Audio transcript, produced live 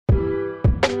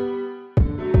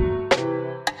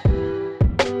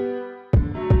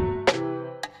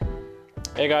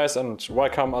Hey guys, and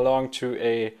welcome along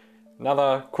to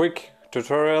another quick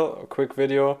tutorial, a quick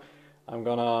video. I'm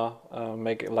gonna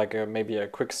make like maybe a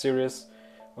quick series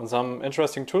on some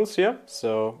interesting tools here.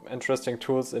 So interesting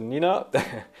tools in n.i.n.a.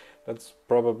 That's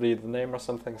probably the name or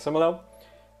something similar.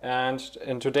 And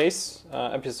in today's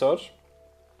episode,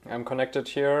 I'm connected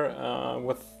here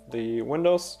with the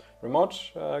Windows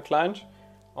remote client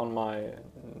on my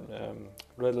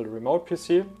little remote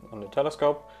PC on the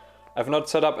telescope. I've not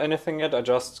set up anything yet, I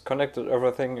just connected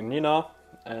everything in n.i.n.a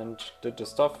and did the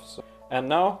stuff. So, and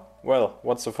now, well,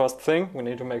 what's the first thing? We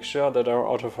need to make sure that our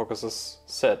autofocus is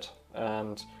set.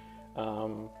 And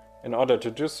in order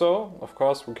to do so, of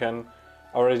course, we can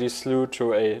already slew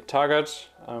to a target.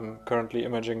 I'm currently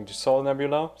imaging the Sol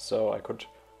Nebula, so I could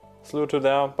slew to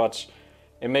there, but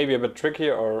it may be a bit tricky,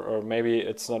 or maybe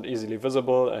it's not easily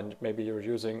visible, and maybe you're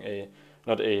using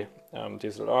not a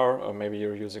DSLR, or maybe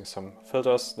you're using some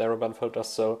filters, narrowband filters.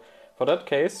 So for that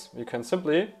case, you can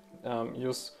simply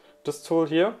use this tool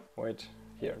here. Wait,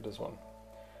 here, this one.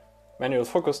 Manual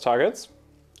focus targets.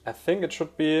 I think it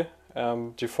should be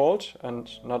default and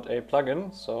not a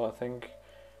plugin. So I think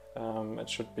it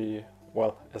should be,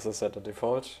 well, as I said, a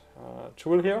default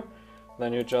tool here.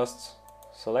 Then you just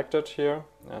select it here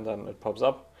and then it pops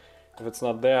up. If it's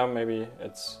not there, maybe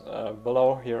it's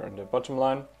below here in the bottom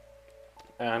line.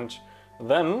 And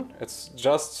then it's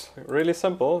just really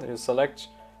simple. You select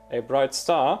a bright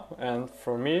star, and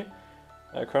for me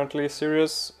currently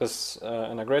Sirius is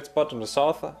in a great spot in the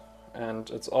south, and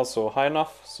it's also high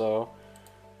enough so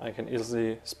I can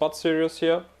easily spot Sirius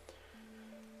here.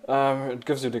 It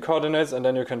gives you the coordinates, and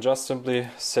then you can just simply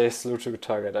say slew to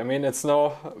target. I mean, it's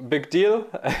no big deal.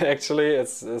 Actually,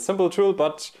 it's a simple tool,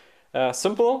 but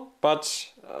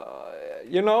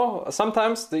you know,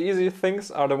 sometimes the easy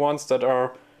things are the ones that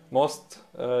are most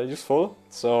useful.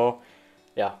 So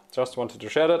yeah, just wanted to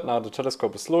share that. Now the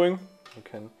telescope is slewing. You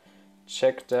can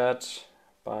check that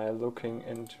by looking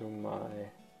into my,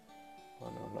 oh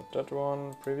no, not that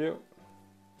one, preview.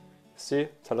 See,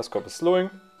 telescope is slewing.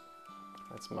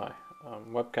 That's my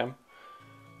webcam.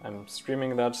 I'm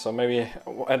streaming that, so maybe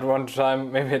at one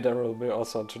time, maybe there will be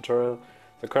also a tutorial.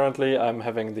 So currently I'm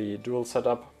having the dual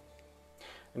setup.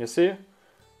 And you see,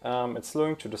 it's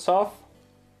slewing to the south.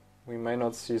 We may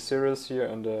not see Sirius here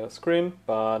on the screen,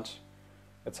 but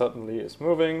it certainly is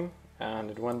moving,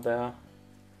 and it went there,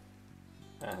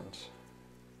 and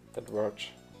that worked.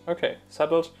 Okay,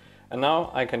 settled. And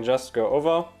now I can just go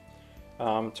over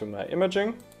to my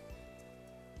imaging.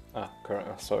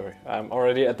 Sorry, I'm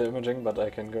already at the imaging, but I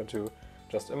can go to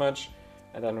just image,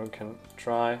 and then we can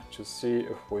try to see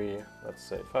if we, let's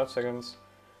say 5 seconds,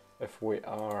 if we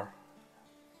are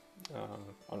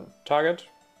on target.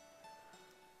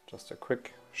 Just a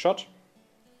quick shot,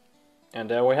 and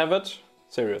there we have it.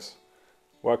 Sirius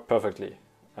worked perfectly.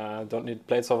 Don't need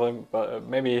plate solving, but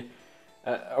maybe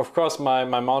of course my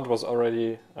mount was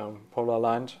already polar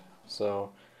aligned,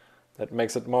 so that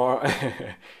makes it more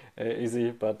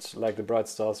easy, but like the bright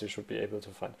stars you should be able to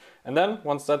find. And then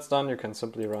once that's done, you can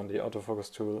simply run the autofocus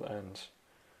tool and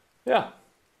yeah,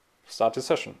 start the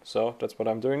session. So that's what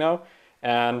I'm doing now,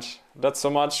 and that's so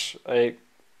much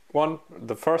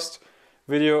the first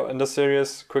video in this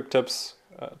series, quick tips,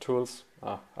 tools.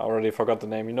 I already forgot the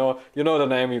name. You know the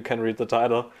name, you can read the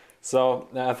title. So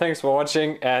thanks for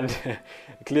watching, and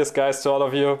clear skies to all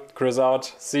of you. Chris out.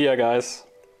 See ya, guys.